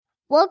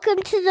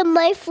Welcome to the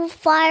Mindful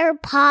Fire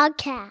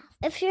podcast.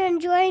 If you're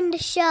enjoying the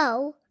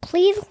show,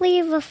 please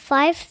leave a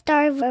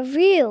 5-star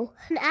review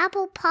on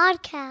Apple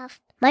Podcast.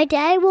 My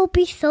dad will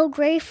be so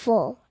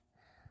grateful.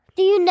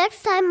 See you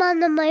next time on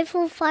the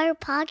Mindful Fire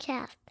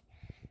podcast.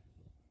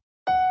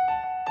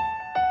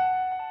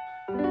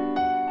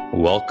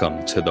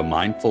 Welcome to the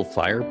Mindful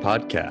Fire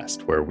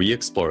podcast, where we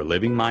explore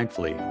living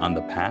mindfully on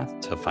the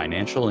path to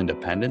financial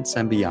independence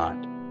and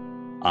beyond.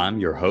 I'm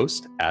your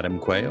host, Adam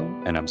Cuello,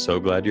 and I'm so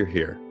glad you're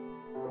here.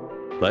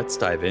 Let's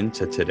dive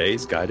into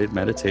today's guided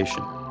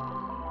meditation.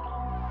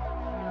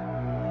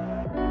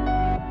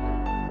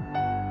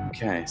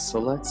 Okay, so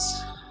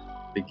let's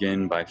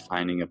begin by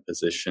finding a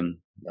position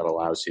that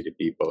allows you to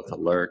be both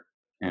alert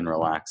and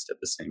relaxed at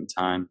the same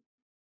time.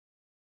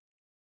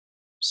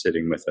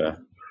 Sitting with a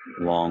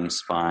long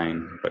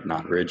spine, but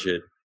not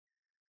rigid.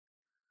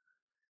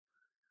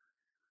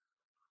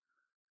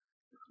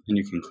 And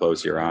you can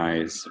close your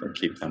eyes or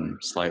keep them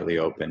slightly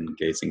open,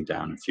 gazing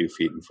down a few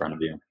feet in front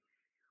of you.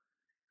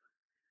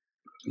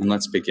 And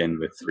let's begin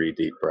with 3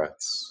 deep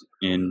breaths,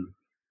 in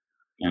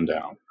and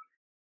out.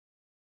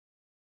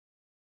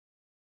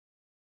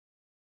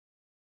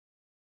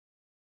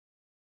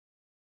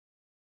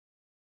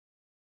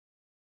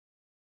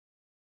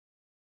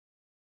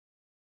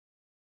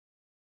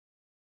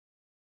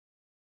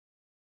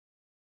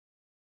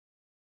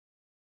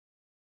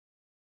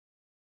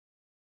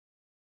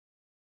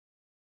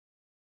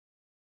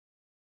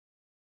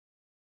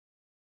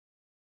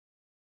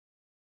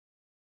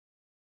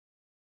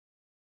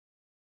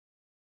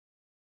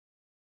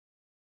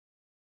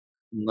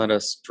 Let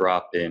us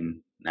drop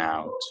in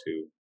now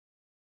to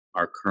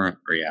our current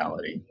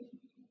reality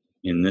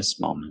in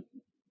this moment,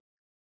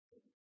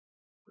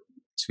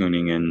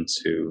 tuning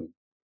into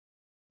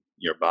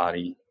your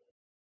body,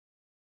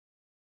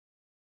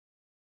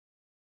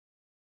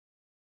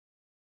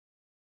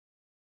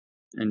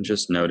 and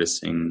just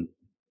noticing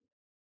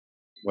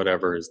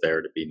whatever is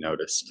there to be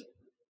noticed.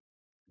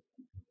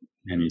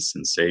 Any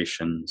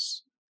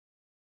sensations,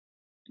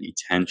 any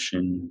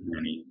tension,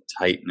 any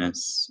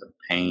tightness or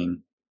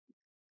pain,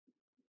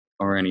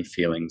 or any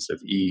feelings of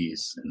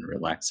ease and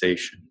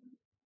relaxation.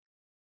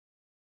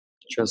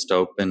 Just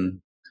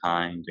open,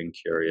 kind, and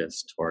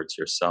curious towards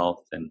yourself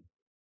and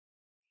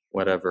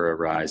whatever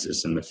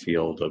arises in the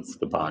field of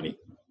the body.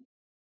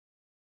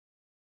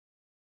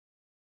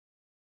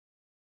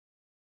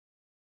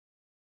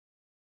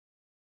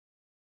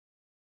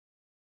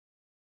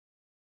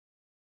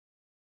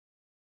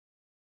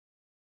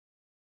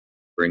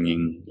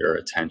 Bringing your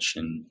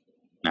attention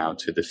now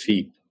to the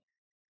feet,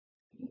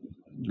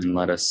 and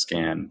let us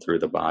scan through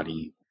the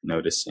body,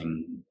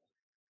 noticing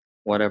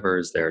whatever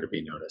is there to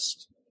be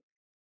noticed.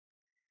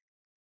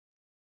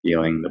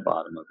 Feeling the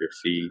bottom of your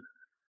feet,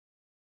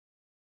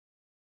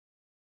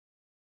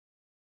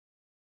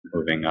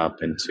 moving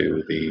up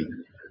into the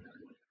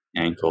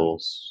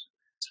ankles,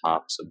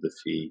 tops of the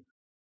feet,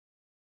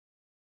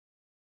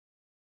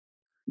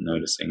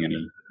 noticing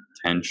any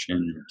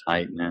tension or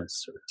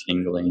tightness or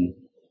tingling,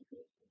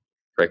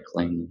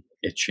 prickling,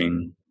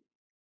 itching,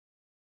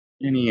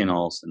 any and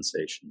all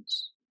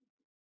sensations.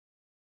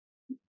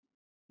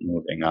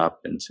 Moving up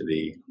into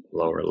the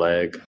lower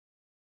leg,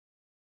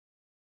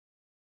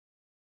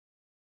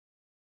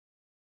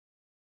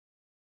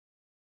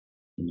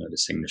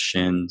 noticing the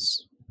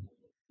shins,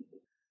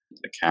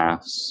 the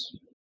calves,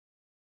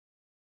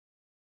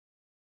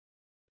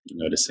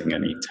 noticing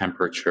any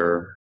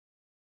temperature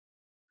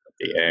of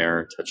the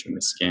air touching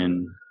the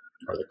skin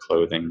or the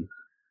clothing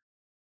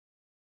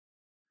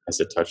as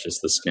it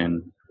touches the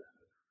skin.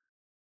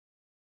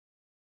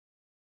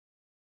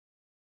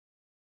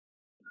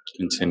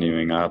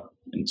 Continuing up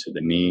into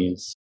the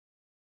knees,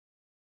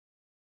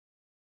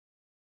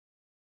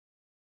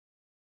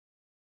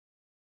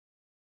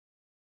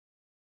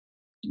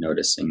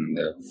 noticing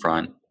the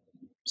front,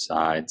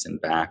 sides, and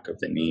back of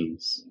the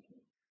knees.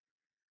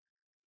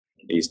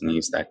 These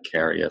knees that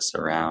carry us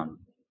around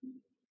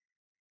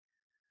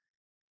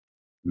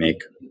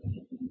make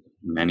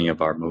many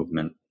of our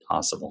movement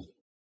possible,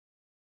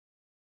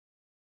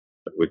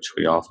 but which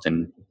we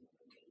often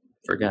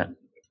forget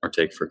or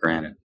take for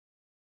granted.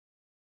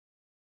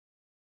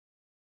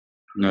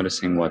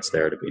 Noticing what's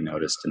there to be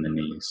noticed in the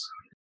knees.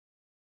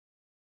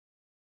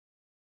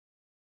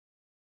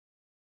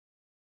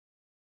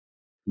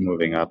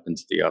 Moving up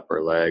into the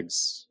upper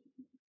legs,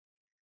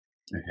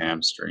 the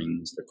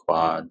hamstrings, the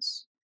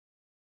quads,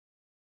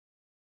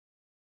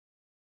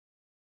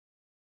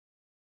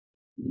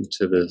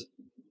 into the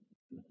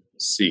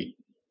seat,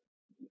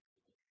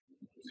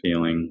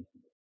 feeling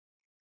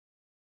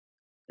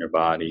your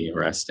body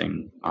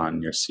resting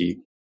on your seat,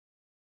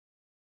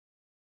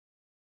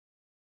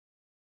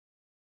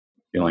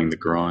 feeling the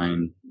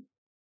groin,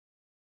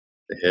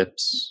 the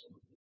hips,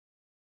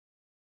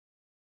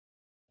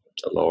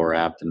 the lower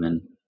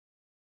abdomen,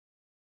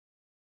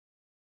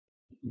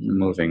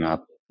 moving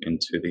up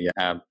into the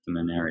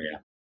abdomen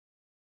area.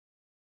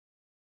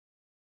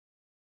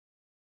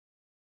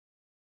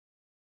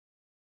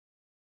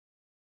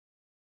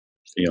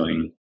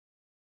 Feeling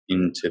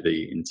into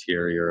the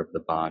interior of the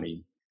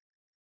body,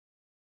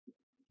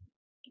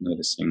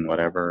 noticing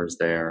whatever is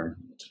there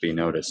to be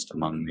noticed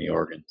among the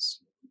organs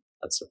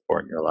that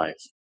support your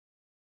life.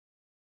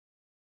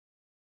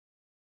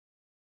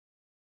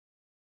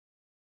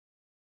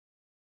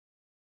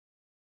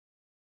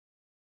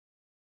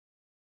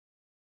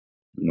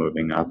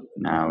 Moving up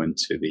now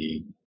into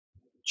the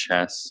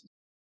chest,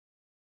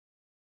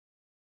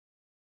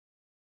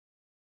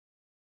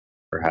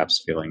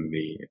 perhaps feeling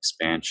the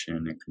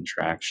expansion and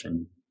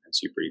contraction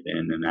as you breathe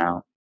in and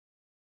out.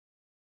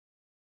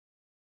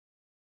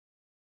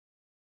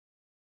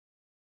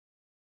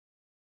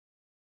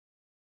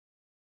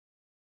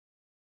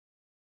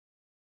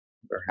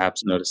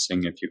 Perhaps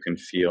noticing if you can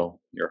feel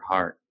your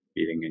heart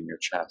beating in your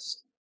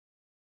chest.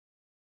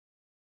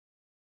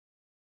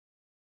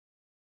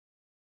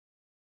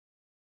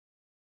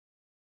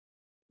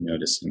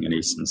 Noticing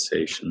any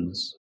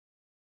sensations,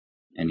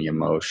 any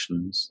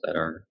emotions that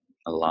are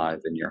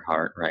alive in your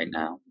heart right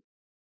now.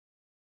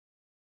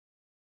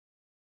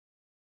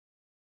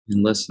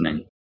 And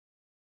listening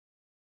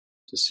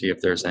to see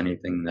if there's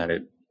anything that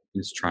it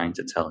is trying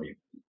to tell you.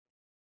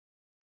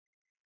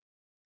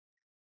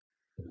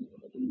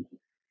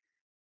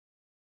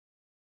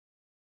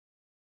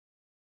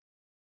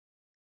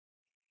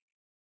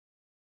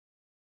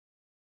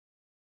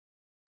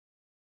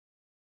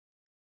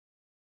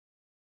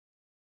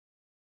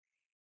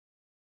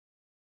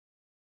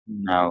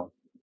 Now,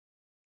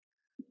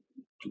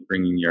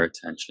 bringing your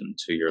attention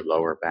to your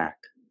lower back,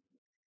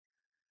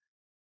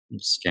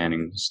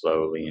 scanning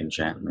slowly and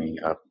gently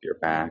up your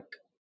back,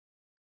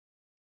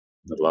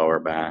 the lower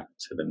back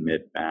to the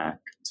mid back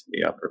to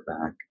the upper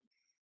back.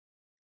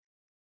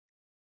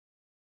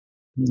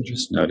 And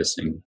just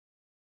noticing,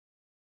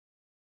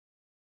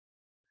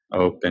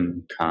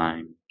 open,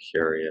 kind,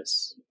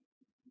 curious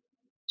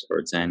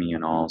towards any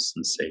and all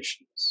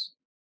sensations,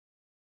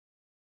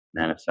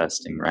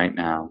 manifesting right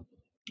now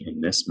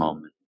in this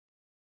moment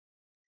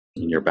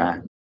in your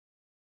back.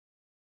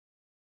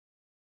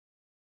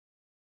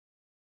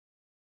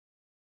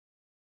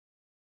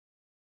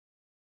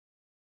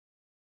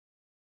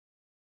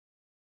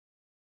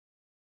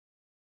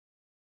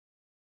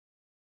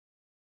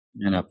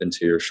 And up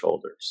into your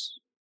shoulders,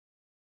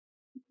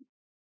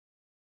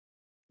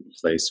 a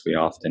place we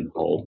often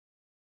hold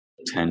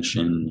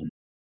tension,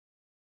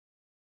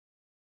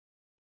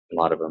 a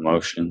lot of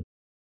emotion.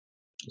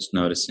 Just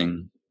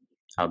noticing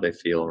how they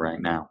feel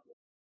right now.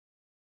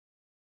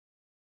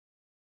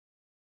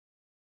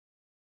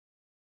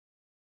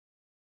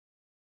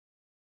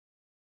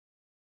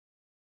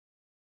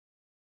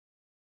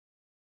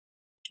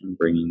 And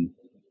bringing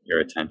your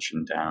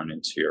attention down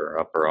into your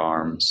upper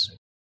arms,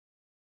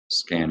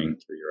 scanning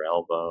through your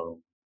elbow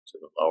to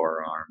the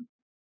lower arm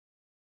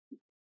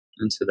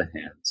and to the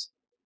hands.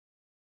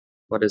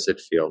 What does it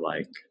feel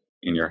like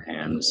in your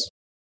hands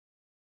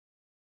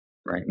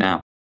right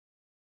now?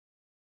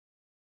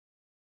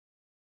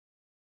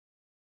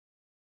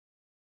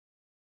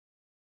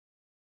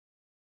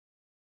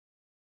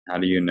 How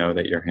do you know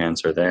that your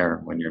hands are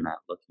there when you're not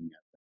looking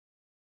at them?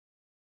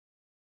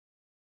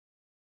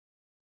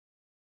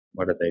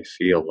 What do they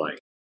feel like?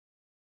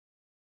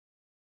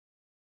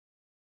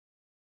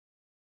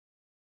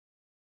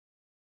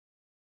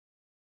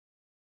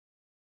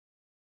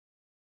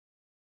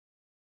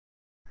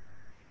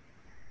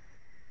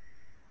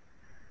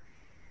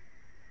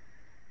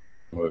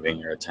 Moving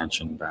your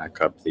attention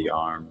back up the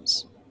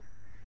arms,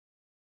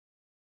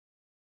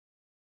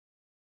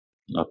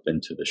 up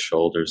into the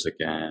shoulders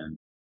again,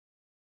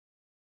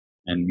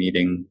 and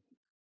meeting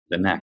the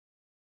neck.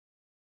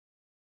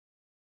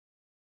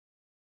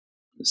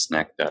 This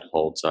neck that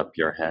holds up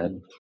your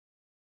head.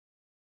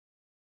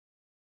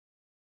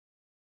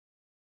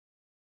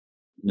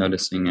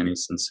 Noticing any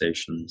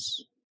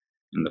sensations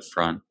in the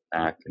front,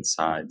 back, and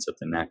sides of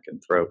the neck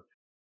and throat.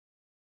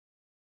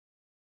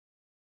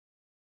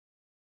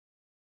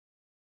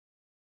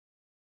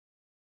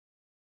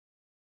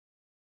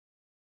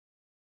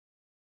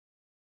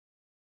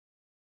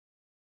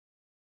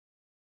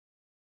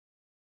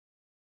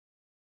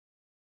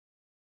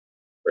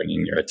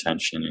 Bringing your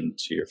attention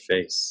into your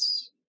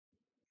face,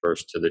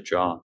 first to the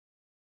jaw,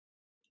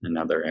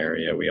 another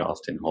area we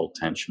often hold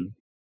tension.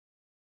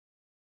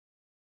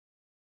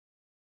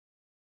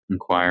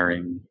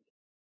 Inquiring,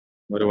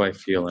 what do I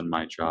feel in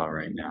my jaw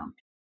right now?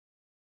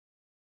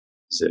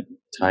 Is it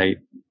tight?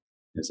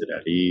 Is it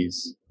at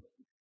ease?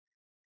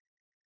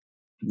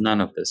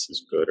 None of this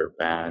is good or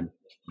bad,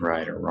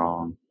 right or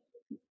wrong.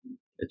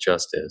 It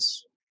just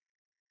is.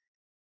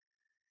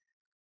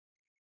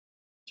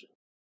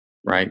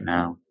 Right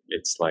now,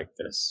 it's like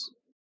this.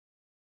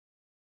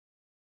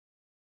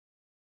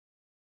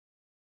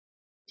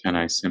 Can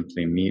I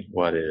simply meet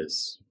what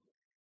is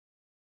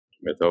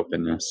with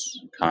openness,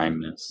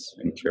 kindness,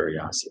 and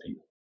curiosity?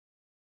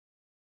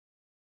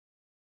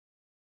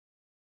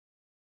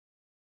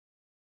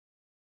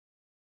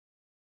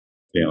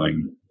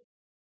 Feeling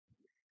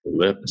the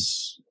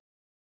lips,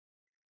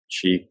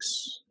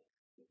 cheeks,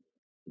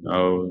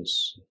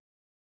 nose,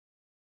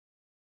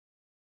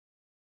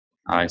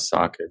 eye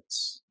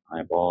sockets,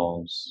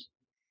 eyeballs,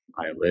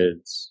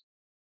 eyelids,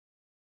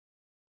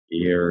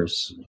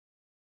 ears,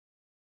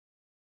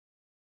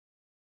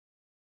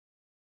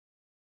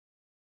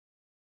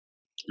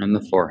 and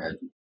the forehead.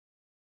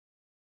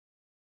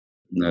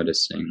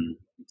 Noticing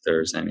if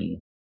there's any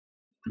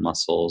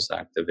muscles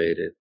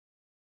activated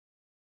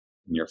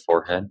in your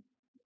forehead.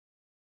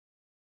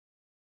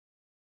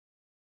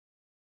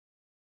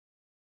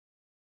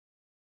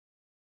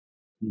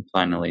 And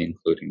finally,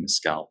 including the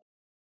scalp.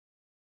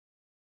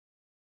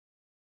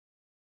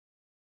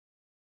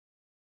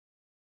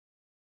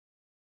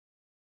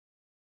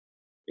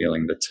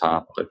 Feeling the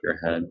top of your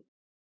head.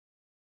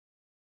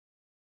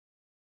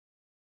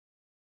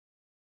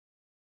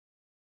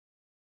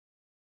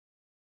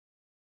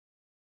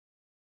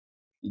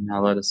 And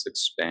now let us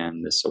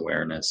expand this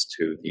awareness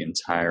to the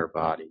entire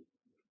body,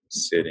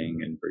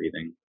 sitting and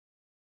breathing.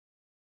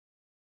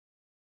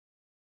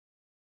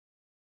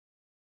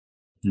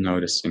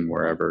 Noticing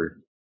wherever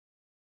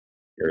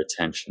your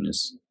attention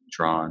is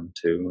drawn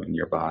to in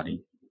your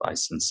body by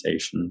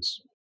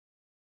sensations.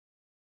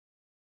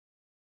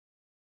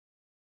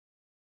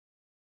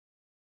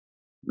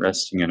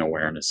 Resting in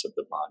awareness of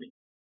the body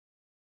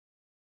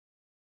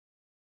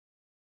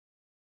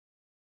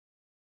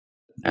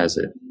as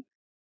it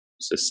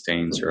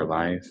sustains your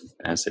life,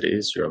 as it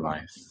is your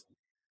life,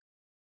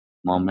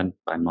 moment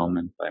by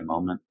moment by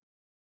moment,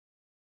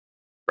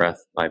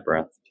 breath by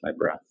breath by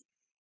breath.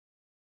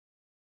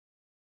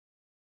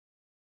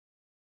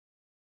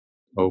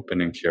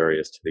 Open and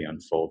curious to the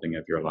unfolding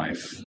of your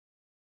life,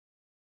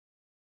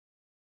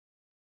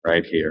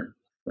 right here,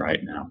 right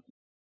now.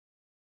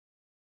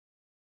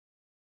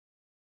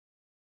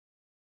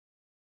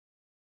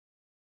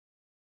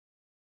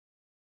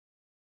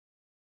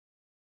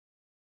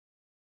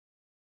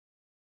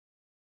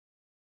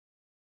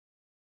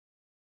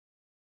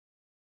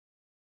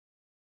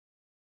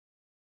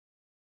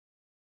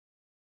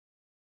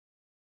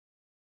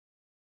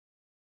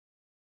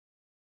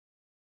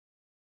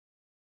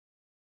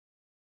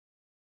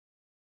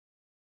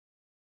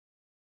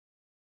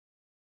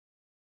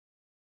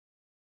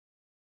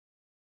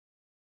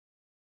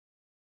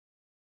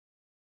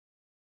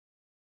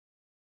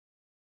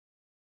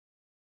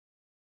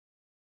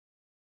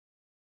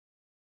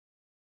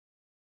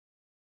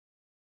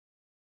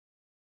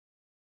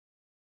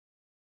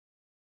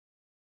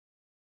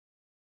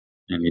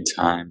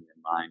 Anytime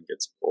your mind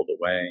gets pulled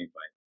away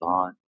by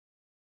thought,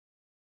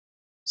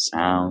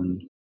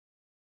 sound,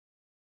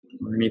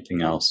 or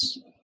anything else,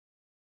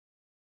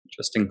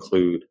 just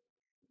include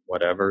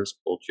whatever's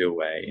pulled you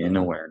away in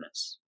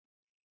awareness.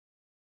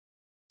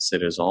 So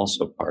it is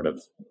also part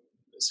of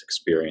this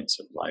experience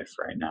of life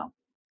right now.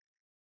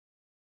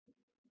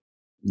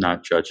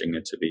 Not judging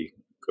it to be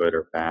good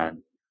or bad,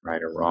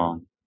 right or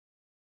wrong.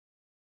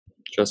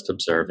 Just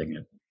observing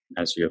it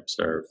as you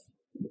observe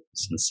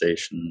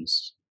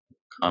sensations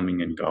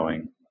coming and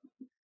going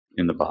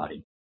in the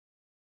body.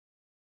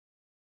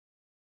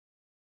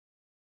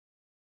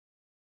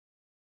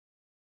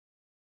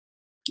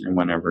 And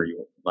whenever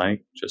you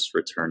like, just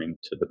returning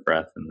to the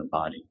breath in the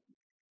body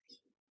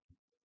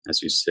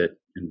as you sit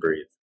and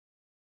breathe.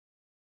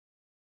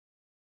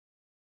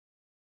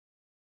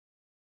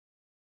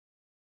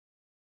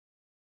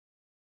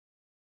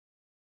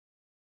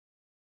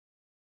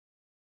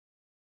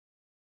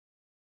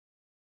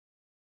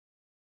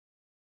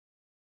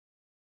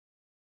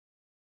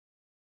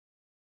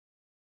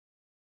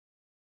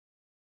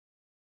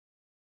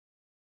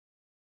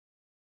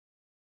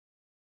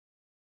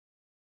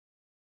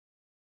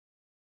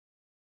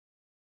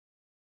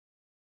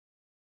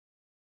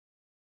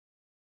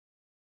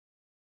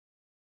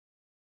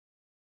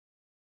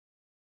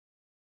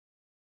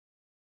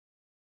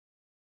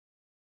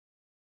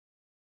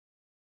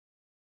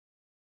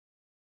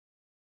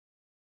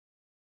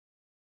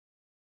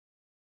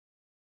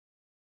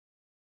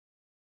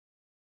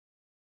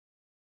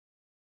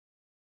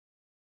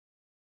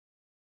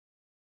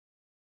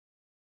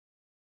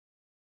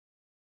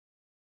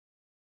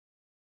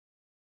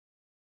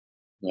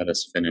 Let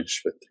us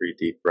finish with 3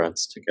 deep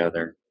breaths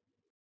together.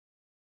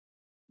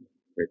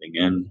 Breathing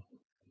in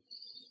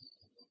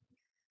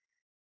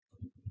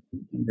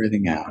and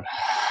breathing out.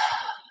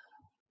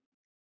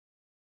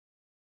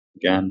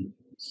 Again.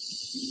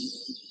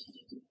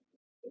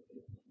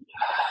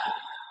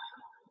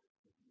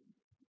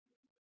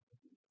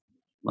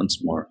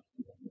 Once more.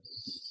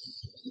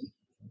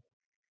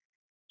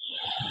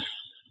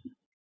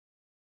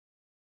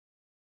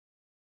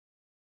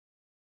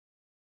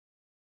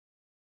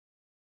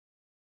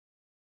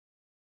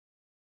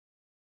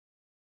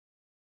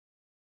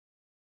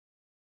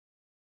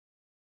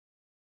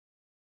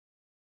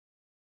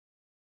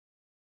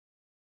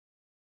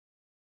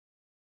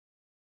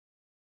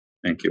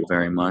 Thank you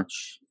very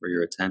much for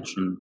your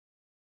attention.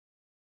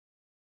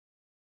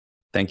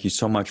 Thank you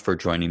so much for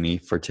joining me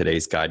for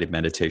today's guided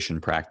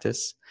meditation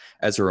practice.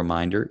 As a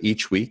reminder,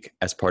 each week,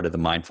 as part of the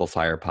Mindful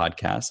Fire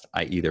podcast,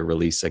 I either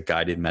release a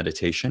guided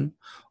meditation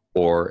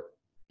or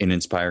an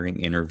inspiring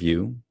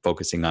interview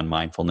focusing on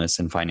mindfulness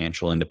and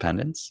financial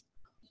independence.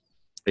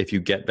 If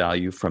you get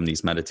value from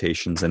these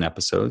meditations and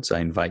episodes, I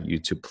invite you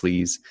to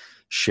please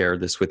share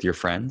this with your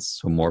friends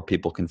so more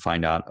people can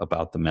find out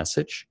about the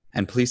message.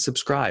 And please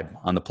subscribe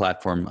on the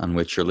platform on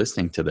which you're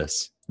listening to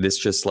this. This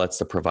just lets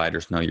the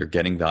providers know you're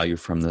getting value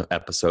from the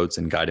episodes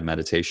and guided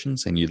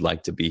meditations, and you'd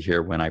like to be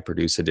here when I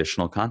produce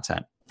additional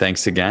content.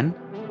 Thanks again.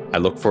 I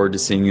look forward to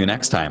seeing you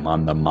next time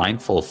on the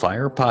Mindful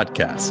Fire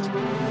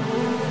Podcast.